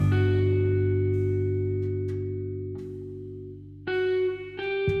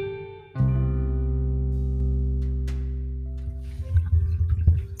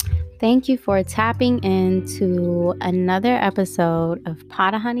Thank you for tapping into another episode of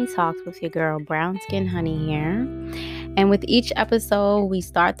Pot of Honey Talks with your girl Brown Skin Honey here. And with each episode, we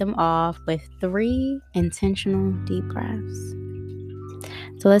start them off with 3 intentional deep breaths.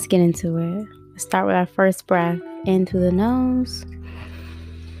 So let's get into it. Let's start with our first breath in through the nose.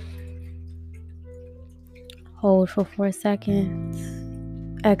 Hold for 4 seconds.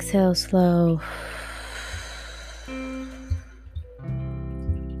 Exhale slow.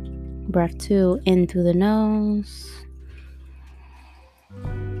 Breath 2 in through the nose.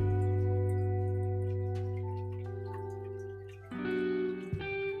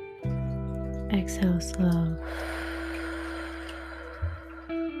 Exhale slow.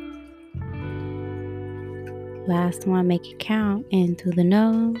 Last one, make it count. In through the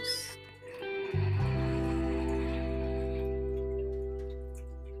nose.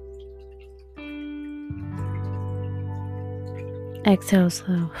 Exhale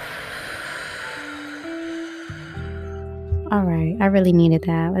slow. All right, I really needed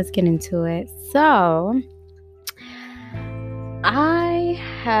that. Let's get into it. So, I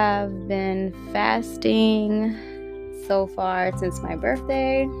have been fasting so far since my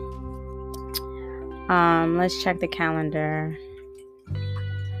birthday. Let's check the calendar.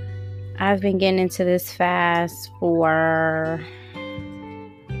 I've been getting into this fast for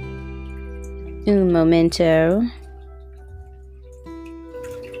un momento.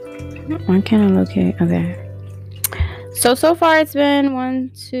 Why can't I locate? Okay. So far it's been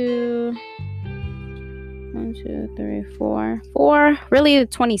 1, 2, 3, 4. Really the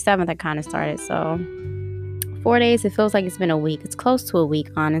 27th I kind of started. So 4 days. It feels like it's been a week. It's close to a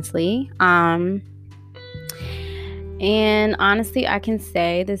week, honestly. And honestly, I can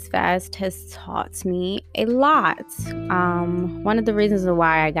say this fast has taught me a lot. One of the reasons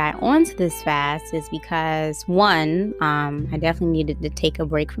why I got onto this fast is because, one, I definitely needed to take a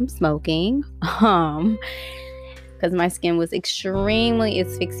break from smoking. Because my skin was extremely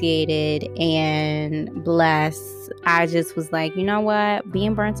asphyxiated, and bless, I just was like, you know what?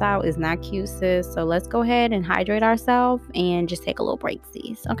 Being burnt out is not cute, sis. So let's go ahead and hydrate ourselves and just take a little break,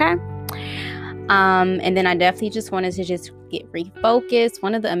 sis. Okay? And then I definitely just wanted to just get refocused.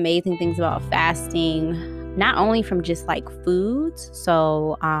 One of the amazing things about fasting, not only from just like foods,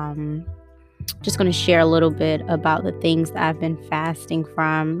 so just going to share a little bit about the things that I've been fasting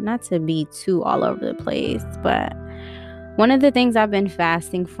from, not to be too all over the place, but one of the things I've been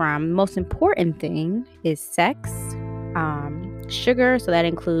fasting from, the most important thing, is sex, sugar, so that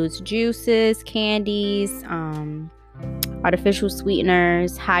includes juices, candies, artificial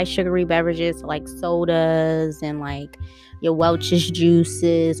sweeteners, high sugary beverages like sodas and like your Welch's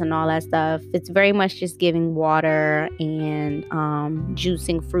juices and all that stuff. It's very much just giving water and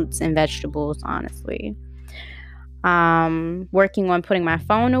juicing fruits and vegetables, honestly. Working on putting my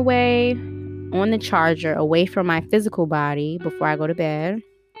phone away on the charger, away from my physical body before I go to bed.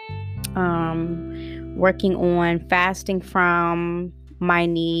 Working on fasting from my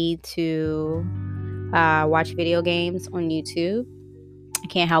need to watch video games on YouTube. I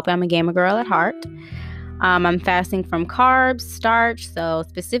can't help it. I'm a gamer girl at heart. I'm fasting from carbs, starch. So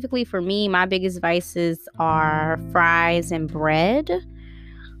specifically for me, my biggest vices are fries and bread.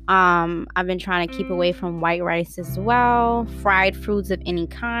 I've been trying to keep away from white rice as well. Fried foods of any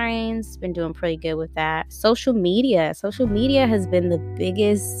kinds. Been doing pretty good with that. Social media has been the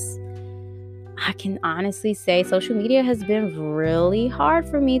biggest. I can honestly say social media has been really hard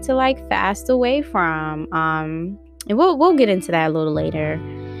for me to like fast away from. And we'll get into that a little later.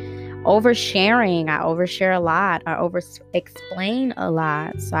 Oversharing. I overshare a lot. I over-explain a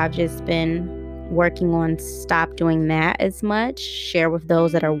lot. So I've just been working on stop doing that as much. Share with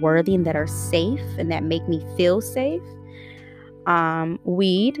those that are worthy and that are safe and that make me feel safe.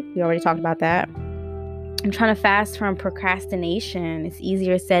 Weed. We already talked about that. I'm trying to fast from procrastination. It's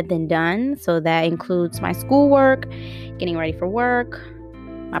easier said than done. So that includes my schoolwork, getting ready for work,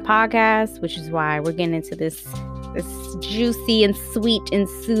 my podcast, which is why we're getting into this juicy and sweet and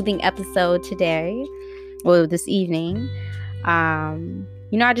soothing episode today, or this evening.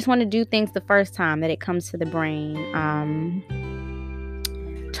 I just want to do things the first time that it comes to the brain.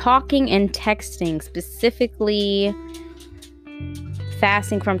 Talking and texting, specifically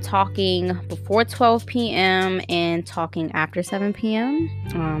fasting from talking before 12 p.m. and talking after 7 p.m.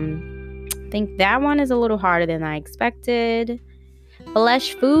 I think that one is a little harder than I expected.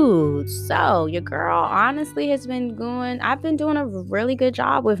 Flesh foods. So your girl honestly I've been doing a really good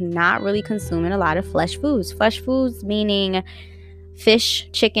job with not really consuming a lot of flesh foods. Flesh foods meaning fish,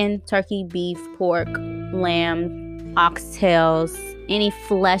 chicken, turkey, beef, pork, lamb, oxtails, any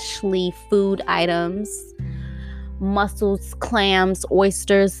fleshly food items. mussels, clams,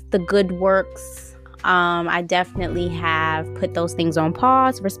 oysters, the good works. I definitely have put those things on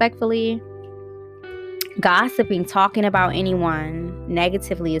pause, respectfully. Gossiping, talking about anyone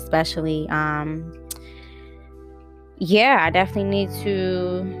negatively, especially. I definitely need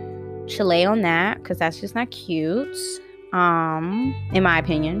to chill on that, because that's just not cute, in my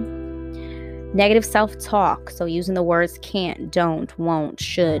opinion. Negative self-talk, so using the words can't, don't, won't,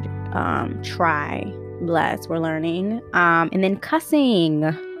 should, try, bless, we're learning. And then cussing.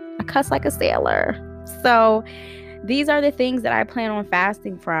 I cuss like a sailor. So these are the things that I plan on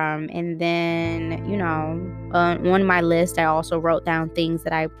fasting from. And then, on my list, I also wrote down things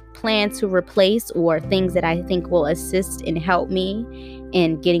that I plan to replace, or things that I think will assist and help me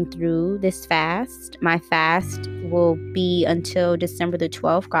in getting through this fast. My fast will be until December the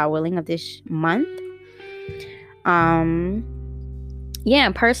 12th, God willing, of this month.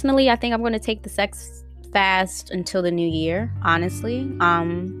 Personally, I think I'm going to take the sex fast until the new year, honestly.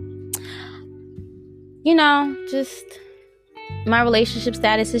 Just my relationship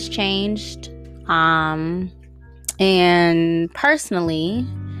status has changed. And personally,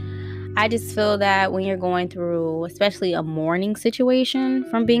 I just feel that when you're going through, especially a mourning situation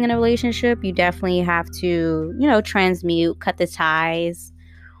from being in a relationship, you definitely have to, transmute, cut the ties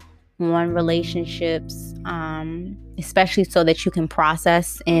on relationships, especially so that you can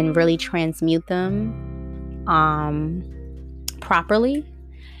process and really transmute them properly.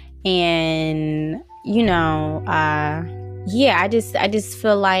 And I just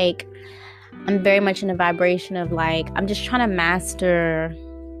feel like I'm very much in a vibration of like, I'm just trying to master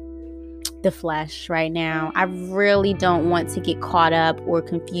the flesh right now. I really don't want to get caught up or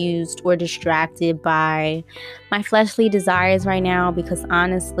confused or distracted by my fleshly desires right now, because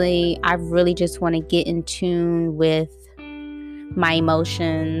honestly, I really just want to get in tune with my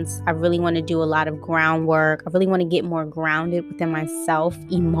emotions. I really want to do a lot of groundwork. I really want to get more grounded within myself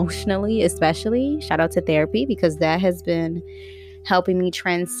emotionally, especially. Shout out to therapy, because that has been helping me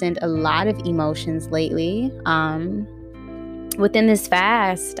transcend a lot of emotions lately. Within this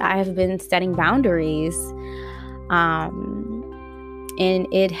fast, I have been setting boundaries. And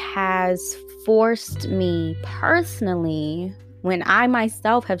it has forced me personally, when I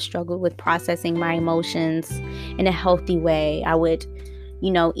myself have struggled with processing my emotions in a healthy way, I would,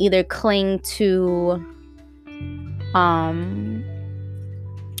 either cling to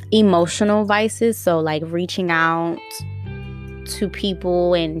emotional vices. So like reaching out to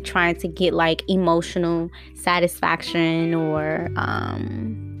people and trying to get like emotional satisfaction, or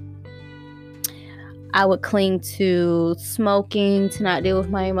I would cling to smoking to not deal with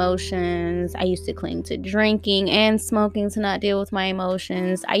my emotions. I used to cling to drinking and smoking to not deal with my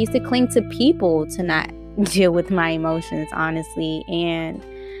emotions. I used to cling to people to not deal with my emotions, honestly. And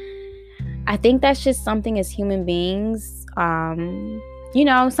I think that's just something as human beings,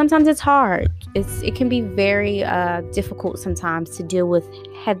 sometimes it's hard. It can be very difficult sometimes to deal with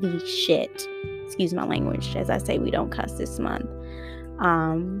heavy shit. Excuse my language, as I say, we don't cuss this month.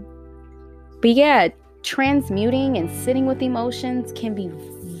 But yeah, transmuting and sitting with emotions can be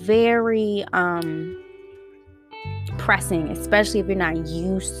very pressing, especially if you're not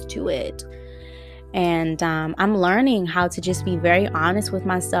used to it. And I'm learning how to just be very honest with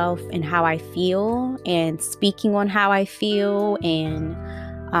myself and how I feel, and speaking on how I feel, and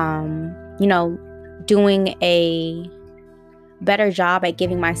doing a better job at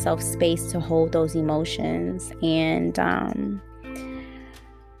giving myself space to hold those emotions. And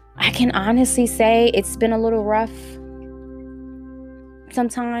I can honestly say it's been a little rough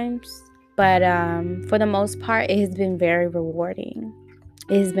sometimes, but for the most part, it has been very rewarding.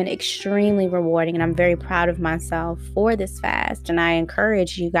 It has been extremely rewarding, and I'm very proud of myself for this fast. And I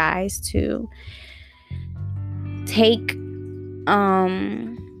encourage you guys to take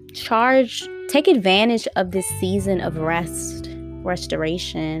advantage of this season of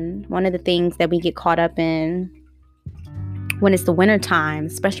restoration. One of the things that we get caught up in when it's the winter time,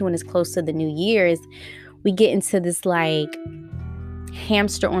 especially when it's close to the new year, is we get into this like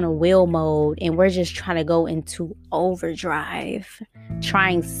hamster on a wheel mode, and we're just trying to go into overdrive,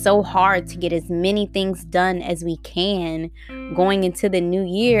 trying so hard to get as many things done as we can going into the new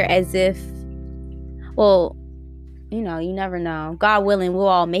year, as if, well, you never know. God willing, we'll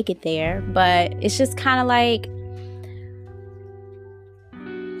all make it there. But it's just kind of like,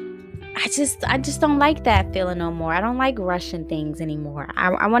 I just don't like that feeling no more. I don't like rushing things anymore.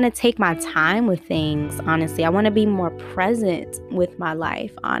 I want to take my time with things, honestly. I want to be more present with my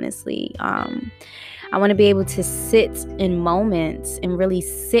life, honestly. I want to be able to sit in moments and really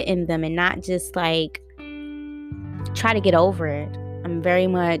sit in them, and not just like try to get over it. I'm very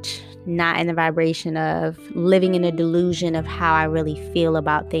much not in the vibration of living in a delusion of how I really feel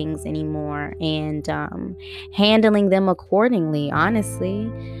about things anymore, and handling them accordingly,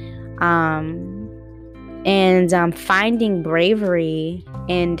 honestly. And finding bravery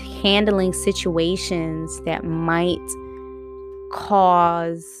and handling situations that might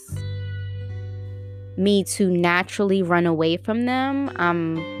cause me to naturally run away from them.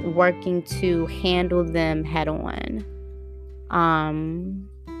 I'm working to handle them head on.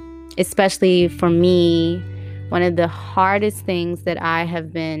 Especially for me, one of the hardest things that I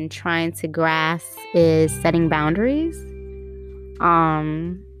have been trying to grasp is setting boundaries.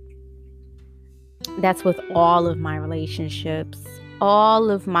 That's with all of my relationships. All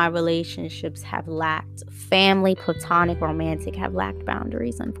of my relationships have lacked, family, platonic, romantic, have lacked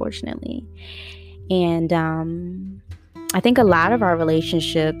boundaries, unfortunately. And I think a lot of our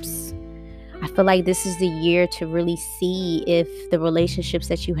relationships, I feel like this is the year to really see if the relationships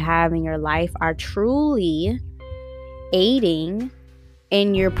that you have in your life are truly aiding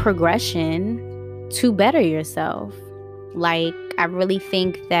in your progression to better yourself. Like, I really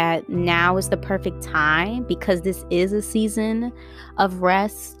think that now is the perfect time, because this is a season of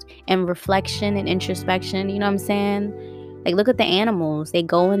rest and reflection and introspection. You know what I'm saying? Like, look at the animals. They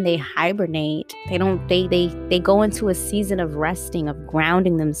go and they hibernate. They go into a season of resting, of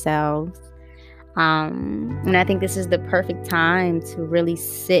grounding themselves. And I think this is the perfect time to really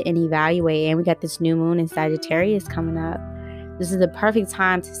sit and evaluate. And we got this new moon in Sagittarius coming up. This is the perfect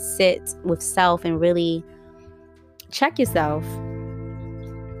time to sit with self and really check yourself.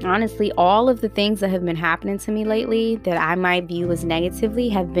 Honestly, all of the things that have been happening to me lately that I might view as negatively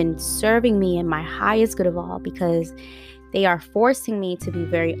have been serving me in my highest good of all, because they are forcing me to be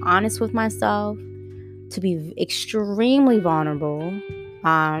very honest with myself, to be extremely vulnerable,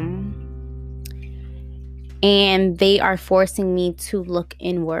 and they are forcing me to look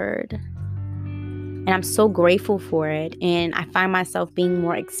inward. And I'm so grateful for it. And I find myself being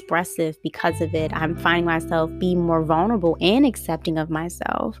more expressive because of it. I'm finding myself being more vulnerable and accepting of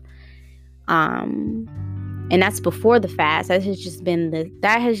myself. And that's before the fast. That has just been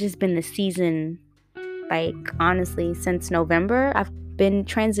the season, like, honestly, since November. I've been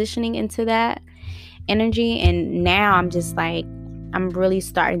transitioning into that energy. And now I'm just like, I'm really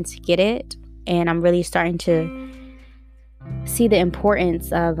starting to get it. And I'm really starting to see the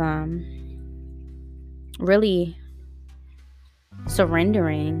importance of really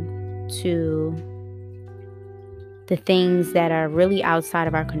surrendering to the things that are really outside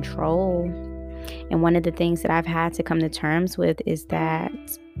of our control. And one of the things that I've had to come to terms with is that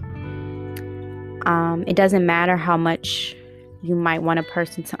it doesn't matter how much you might want a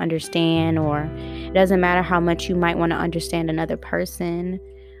person to understand, or it doesn't matter how much you might want to understand another person.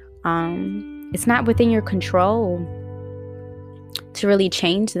 It's not within your control to really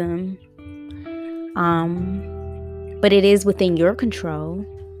change them. But it is within your control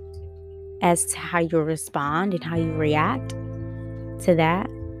as to how you respond and how you react to that.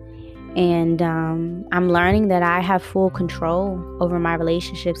 And I'm learning that I have full control over my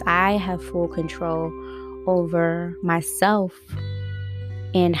relationships. I have full control over myself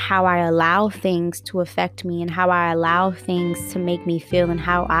and how I allow things to affect me, and how I allow things to make me feel, and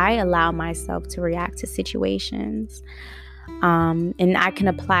how I allow myself to react to situations. And I can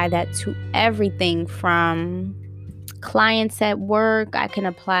apply that to everything from clients at work. I can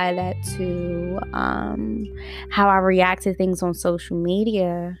apply that to how I react to things on social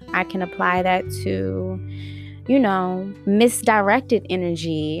media. I can apply that to, misdirected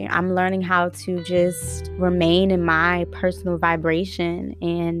energy. I'm learning how to just remain in my personal vibration,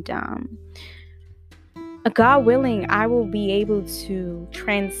 and God willing, I will be able to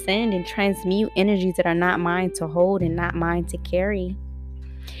transcend and transmute energies that are not mine to hold and not mine to carry.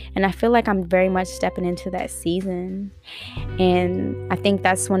 And I feel like I'm very much stepping into that season. And I think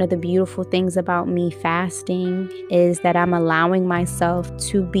that's one of the beautiful things about me fasting, is that I'm allowing myself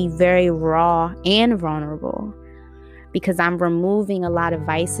to be very raw and vulnerable, because I'm removing a lot of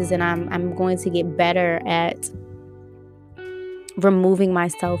vices, and I'm going to get better at removing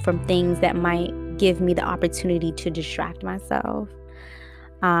myself from things that might give me the opportunity to distract myself,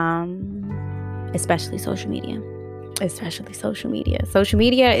 especially social media. Social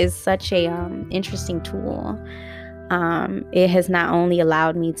media is such a interesting tool. It has not only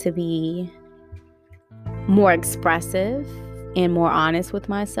allowed me to be more expressive and more honest with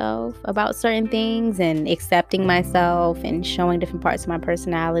myself about certain things, and accepting myself and showing different parts of my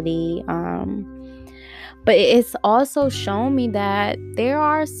personality, but it's also shown me that there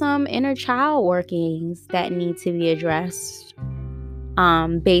are some inner child workings that need to be addressed,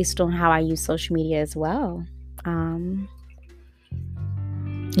 based on how I use social media as well.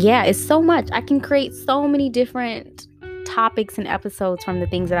 yeah, it's so much. I can create so many different topics and episodes from the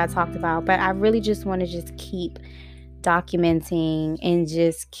things that I talked about, but I really just want to just keep documenting and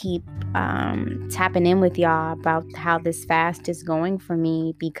just keep tapping in with y'all about how this fast is going for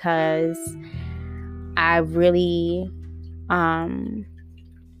me, because I really I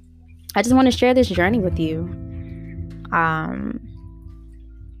just want to share this journey with you.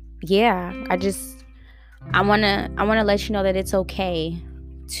 Yeah, I want to let you know that it's okay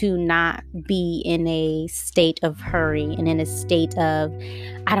to not be in a state of hurry and in a state of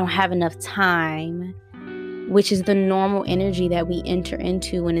I don't have enough time, which is the normal energy that we enter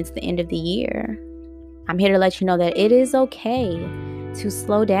into when it's the end of the year. I'm here to let you know that it is okay to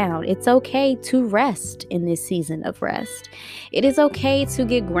slow down. It's okay to rest in this season of rest. It is okay to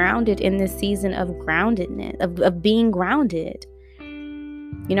get grounded in this season of groundedness, of being grounded.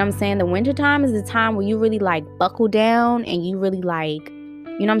 You know what I'm saying? The wintertime is the time where you really like buckle down and you really like,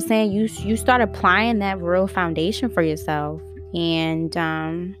 you know what I'm saying? You start applying that real foundation for yourself. And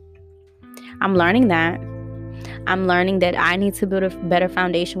I'm learning that. I'm learning that I need to build a better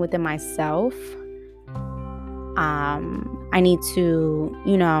foundation within myself. I need to,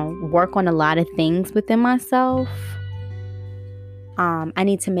 work on a lot of things within myself. I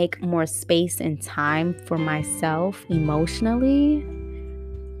need to make more space and time for myself emotionally,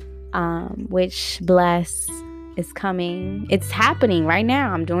 which bless is coming. It's happening right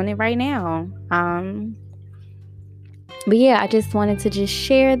now. I'm doing it right now. But yeah, I just wanted to just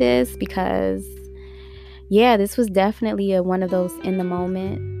share this because this was definitely one of those in the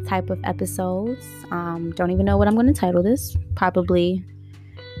moment type of episodes. Don't even know what I'm going to title this. Probably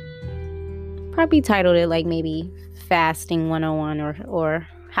titled it like maybe Fasting 101 or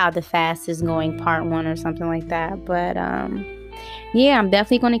How the Fast is Going Part 1 or something like that. But I'm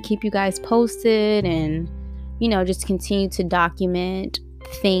definitely going to keep you guys posted and, just continue to document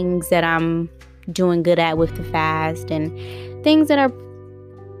things that I'm doing good at with the fast and things that are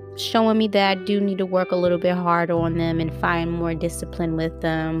showing me that I do need to work a little bit harder on them and find more discipline with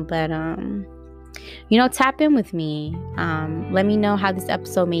them. But tap in with me. Let me know how this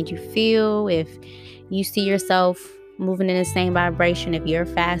episode made you feel. If you see yourself moving in the same vibration, if you're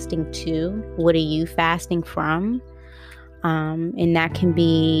fasting too, what are you fasting from? And that can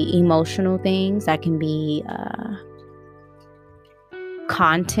be emotional things, that can be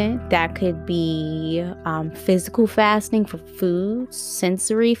content, that could be physical fasting for food,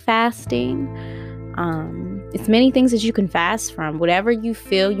 sensory fasting. It's many things that you can fast from. Whatever you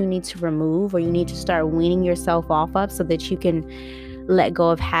feel you need to remove or you need to start weaning yourself off of so that you can let go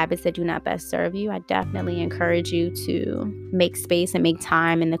of habits that do not best serve you, I definitely encourage you to make space and make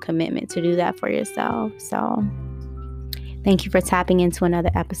time and the commitment to do that for yourself. So thank you for tapping into another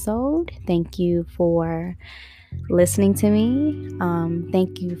episode. Thank you for listening to me.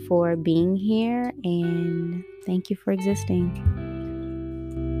 Thank you for being here, and thank you for existing.